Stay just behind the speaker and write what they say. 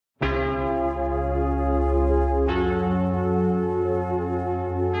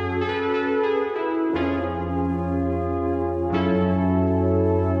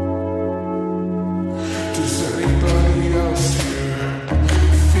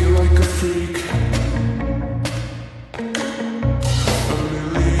freak. A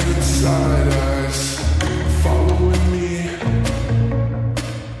million side eyes following me.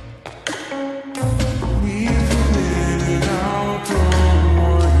 Weaving in and out, don't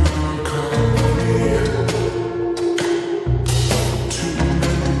want your company. Too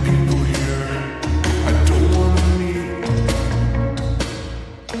many people here I don't wanna meet.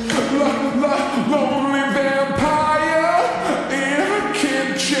 Lonely vampire, and I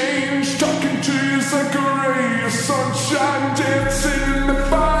can't change. Talking to you's like a ray of sunshine dancing in the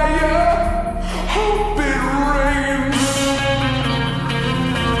fire. Hope it rains.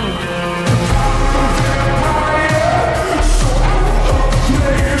 I'm a vampire, so out of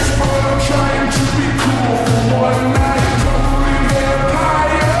place, but I'm trying to be cool for one night. Lonely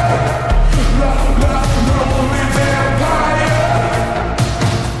vampire, lonely vampire.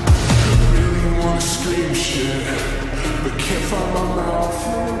 Really wanna scream shit, but can't find my mouth.